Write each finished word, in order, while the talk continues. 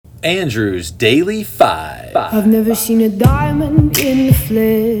Andrew's Daily 5. I've never seen a diamond in the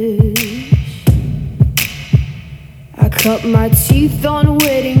flesh. I cut my teeth on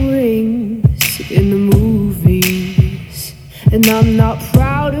wedding rings in the movies, and I'm not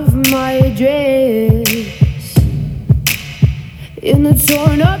proud of my address. In a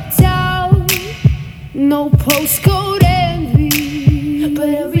torn up town, no postcode envy, but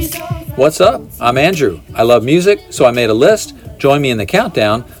every song. What's up? I'm Andrew. I love music, so I made a list. Join me in the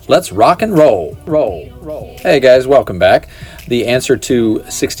countdown. Let's rock and roll. Hey guys, welcome back. The answer to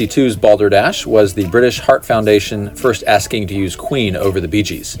 62's Balderdash was the British Heart Foundation first asking to use Queen over the Bee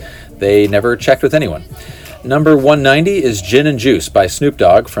Gees. They never checked with anyone. Number 190 is Gin and Juice by Snoop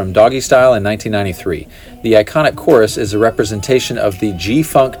Dogg from Doggy Style in 1993. The iconic chorus is a representation of the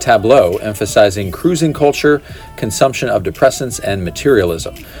G-Funk tableau, emphasizing cruising culture, consumption of depressants, and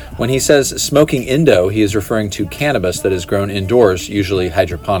materialism. When he says smoking Indo, he is referring to cannabis that is grown indoors, usually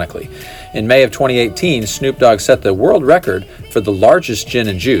hydroponically. In May of 2018, Snoop Dogg set the world record for the largest gin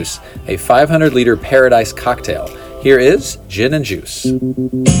and juice, a 500-liter Paradise cocktail. Here is Gin and Juice.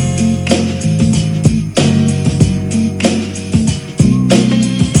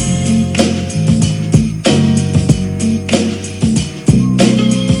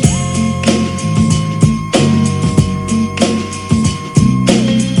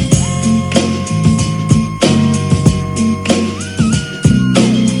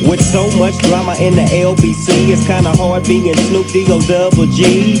 'So much drama in the LBC, it's kinda hard being Snoop D-O-double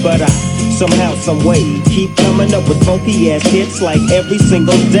G. But I somehow, someway, keep coming up with funky ass hits like every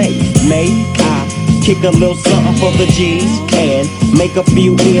single day. May I kick a little something for the G's and make a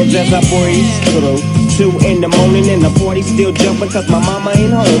few ends as I breeze through 2 in the morning and the party still jumping cause my mama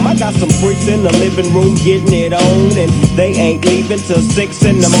ain't home. I got some freaks in the living room getting it on, and they ain't leaving till 6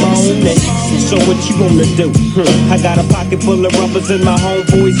 in the morning. So what you gonna do? I got a pocket full of rubbers and my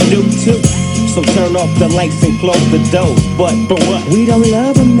homeboys do too. So turn off the lights and close the door. But what? We don't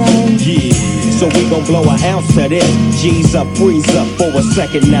love them now. Yeah. So we gon' blow a ounce to this. G's up, freeze up for a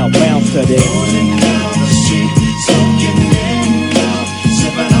second now, bounce to this. Rolling down the street, smoking Indo,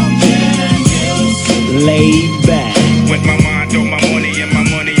 sipping on gin and juice. Laid back. With my mind on my money and my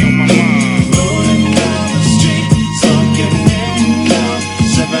money on my mind. Rolling down the street, smoking Indo,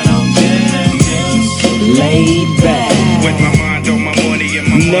 sipping on gin and juice. Laid back. With my mind on my money and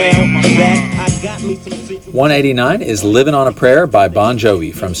my money on my Now that mind. I got me some secret. 189 is Livin' on a Prayer by Bon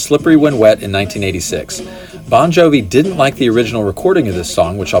Jovi from Slippery When Wet in 1986. Bon Jovi didn't like the original recording of this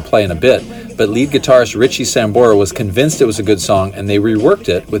song, which I'll play in a bit, but lead guitarist Richie Sambora was convinced it was a good song, and they reworked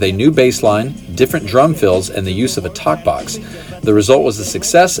it with a new bass line, different drum fills, and the use of a talk box. The result was a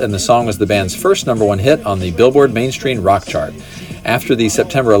success, and the song was the band's first #1 hit on the Billboard Mainstream Rock Chart. After the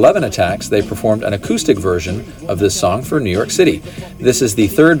September 11 attacks, they performed an acoustic version of this song for New York City. This is the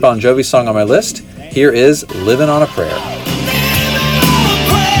third Bon Jovi song on my list. Here is Livin' on a Prayer.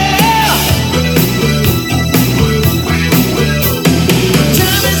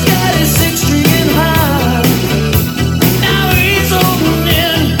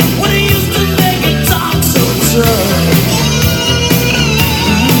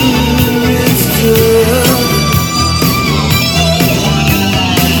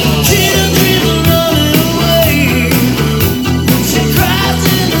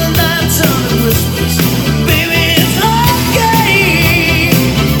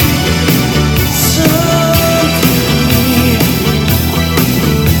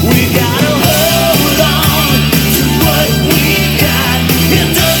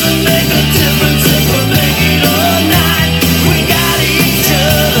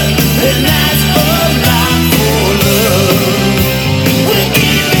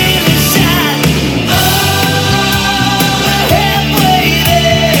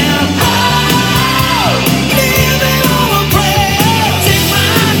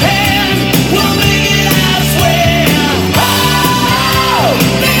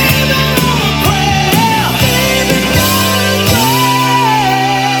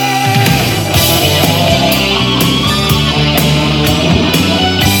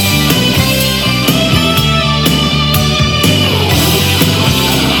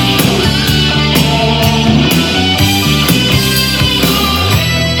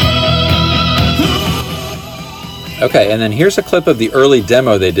 Okay, and then here's a clip of the early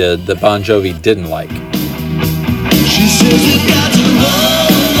demo they did that Bon Jovi didn't like. She says we got to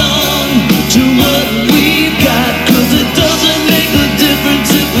hold on to what we've got, 'cause it doesn't make a difference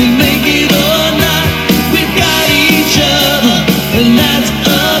if we make it or not. We've got each other, and that's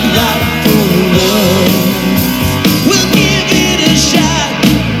a lot for love. We'll give it a shot.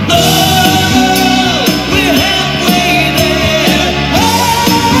 Oh, we're halfway there.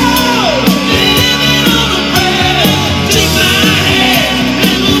 Oh,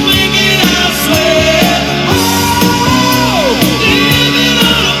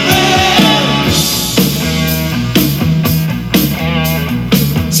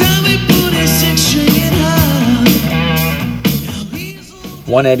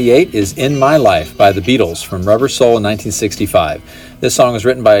 188 is In My Life by the Beatles from Rubber Soul in 1965. This song was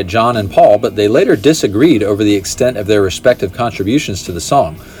written by John and Paul, but they later disagreed over the extent of their respective contributions to the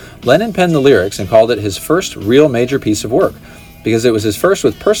song. Lennon penned the lyrics and called it his first real major piece of work, because it was his first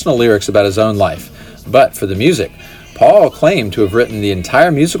with personal lyrics about his own life. But for the music, Paul claimed to have written the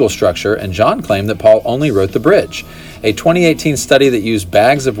entire musical structure, and John claimed that Paul only wrote the bridge. A 2018 study that used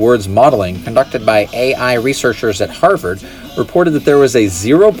bags of words modeling, conducted by AI researchers at Harvard, reported that there was a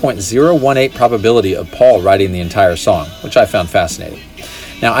 0.018 probability of Paul writing the entire song, which I found fascinating.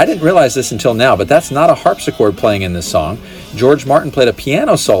 Now, I didn't realize this until now, but that's not a harpsichord playing in this song. George Martin played a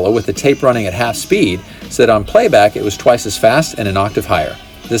piano solo with the tape running at half speed, so that on playback it was twice as fast and an octave higher.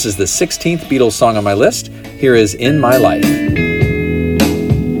 This is the 16th Beatles song on my list. Here is In My Life.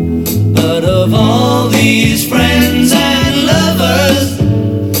 But of all these friends and lovers,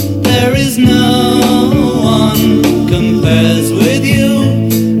 there is no one compares with you,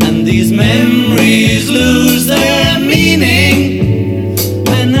 and these memories lose their meaning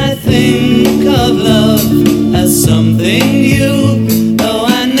when I think of love as something new. Though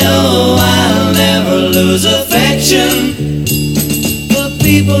I know I'll never lose affection for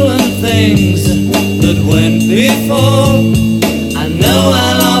people and things that went before. I know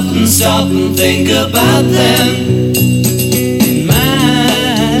I'll often stop and think about them. In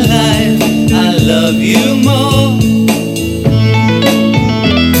my life, I love you more.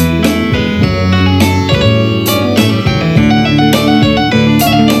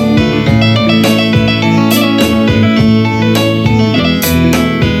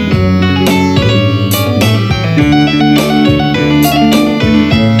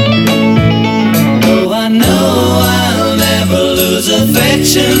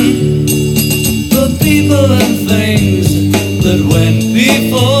 Affection for people and things that went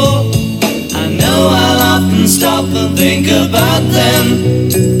before. I know I'll often stop and think about them.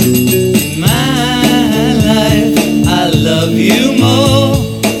 In my life, I love you more.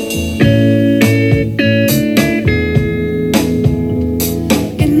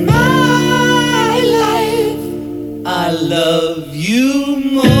 In my life, I love you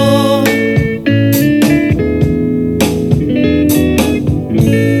more.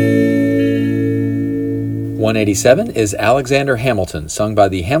 187 is Alexander Hamilton, sung by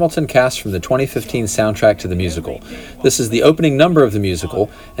the Hamilton cast from the 2015 soundtrack to the musical. This is the opening number of the musical,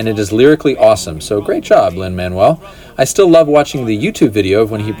 and it is lyrically awesome, so great job, Lin-Manuel. I still love watching the YouTube video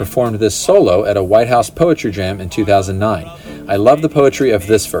of when he performed this solo at a White House Poetry Jam in 2009. I love the poetry of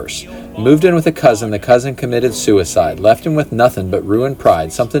this verse. Moved in with a cousin, the cousin committed suicide. Left him with nothing but ruined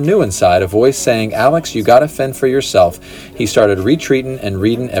pride. Something new inside, a voice saying, Alex, you gotta fend for yourself. He started retreating and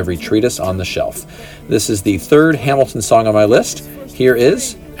reading every treatise on the shelf. This is the third Hamilton song on my list. Here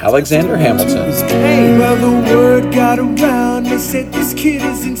is Alexander Hamilton. Well, the word got around, they said this kid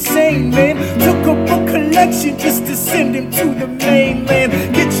is insane, man. Took up a collection just to send him to the mainland.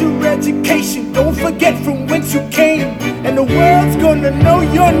 Get your education, don't forget from whence you came, and the world's gonna know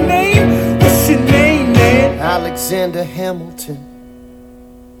your name. What's your name, man? Alexander Hamilton.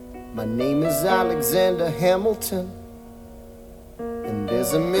 My name is Alexander Hamilton, and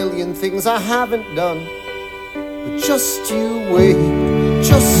there's a million things I haven't done, but just you wait,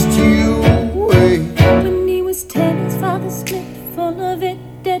 just you wait. When he was 10, his father split, full of it,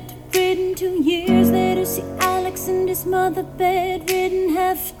 debt-ridden. 2 years later, see Alex and his mother bedridden,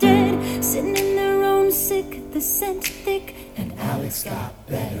 half dead, sitting in their own sick, the scent thick. And Alex got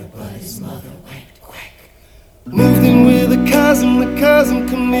better, but his mother went quick. Moved in with a cousin, the cousin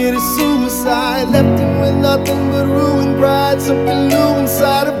committed suicide. Left him with nothing but ruined pride. Something new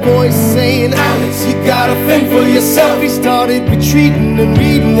inside, a voice saying, Alex, you gotta fend for yourself. He started retreating and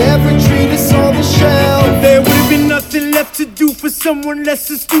reading every treatise on the shelf. There would have been nothing left to do for someone less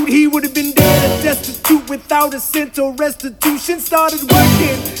astute. He would have been dead and destitute without a cent or restitution. Started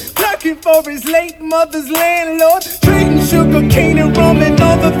working, clerking for his late mother's landlord, trading sugar cane and rum and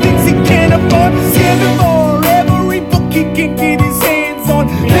all the things he can't afford. Scamming for every book he can get his hands on.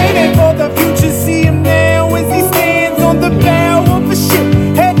 Planning for the future, see him now as he stands on the bow of a ship,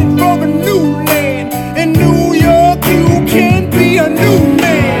 heading for a new land. In New York, you can be a new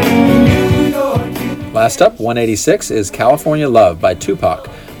man. Last up, 186 is California Love by Tupac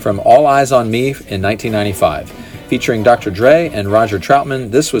from All Eyes on Me in 1995. Featuring Dr. Dre and Roger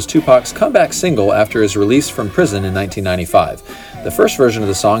Troutman, this was Tupac's comeback single after his release from prison in 1995. The first version of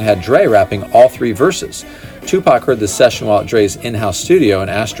the song had Dre rapping all 3 verses. Tupac heard this session while at Dre's in-house studio and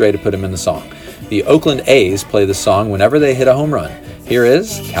asked Dre to put him in the song. The Oakland A's play the song whenever they hit a home run. Here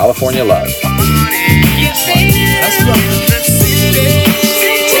is California Love. That's right. City.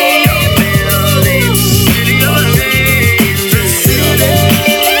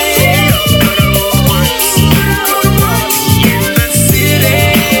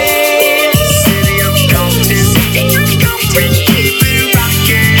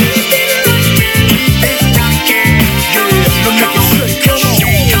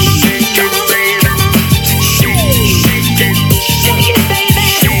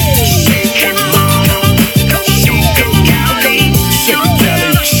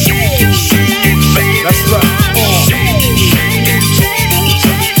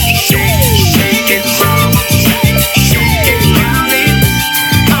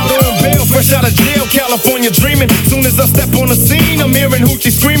 California dreaming. Soon as I step on the scene, I'm hearing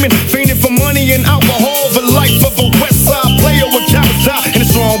hoochie screaming, fiending for money and alcohol. The life of a West Side player with character and a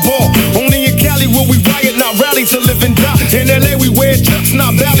strong ball. Only in Cali will we riot, not rally to live and die. In LA we wear chucks,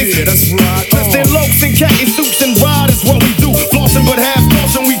 not valleys. Yeah, that's right. Dressed in loafs and khaki suits and ride is what we do. Flossing but half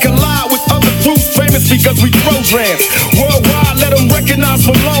caution, we collide with other groups. Famous because we throw drams. Worldwide, let them recognize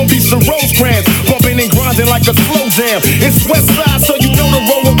from Long Beach to Rosecrans. Bumping and grinding like a slow jam. It's West Side, so you know the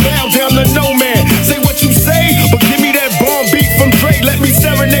road will bow down to no man. Say what you say, but give me that bomb beat from Dre. Let me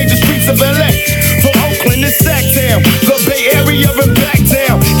serenade the streets of LA. From Oakland to Sacktown, the Bay Area and back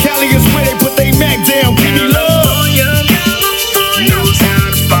down. Cali is where they put they Mac down. Give me love.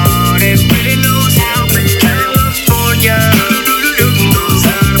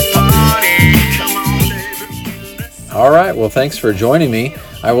 All right, well, thanks for joining me.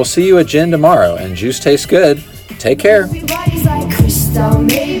 I will see you at Gin tomorrow, and juice tastes good. Take care. Everybody's like crystal,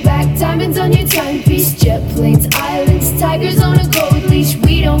 Maybach, diamonds on your timepiece, jet planes, islands, tigers on a gold leash.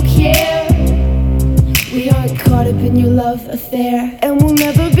 We don't care. We aren't caught up in your love affair, and we'll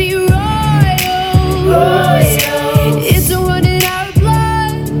never be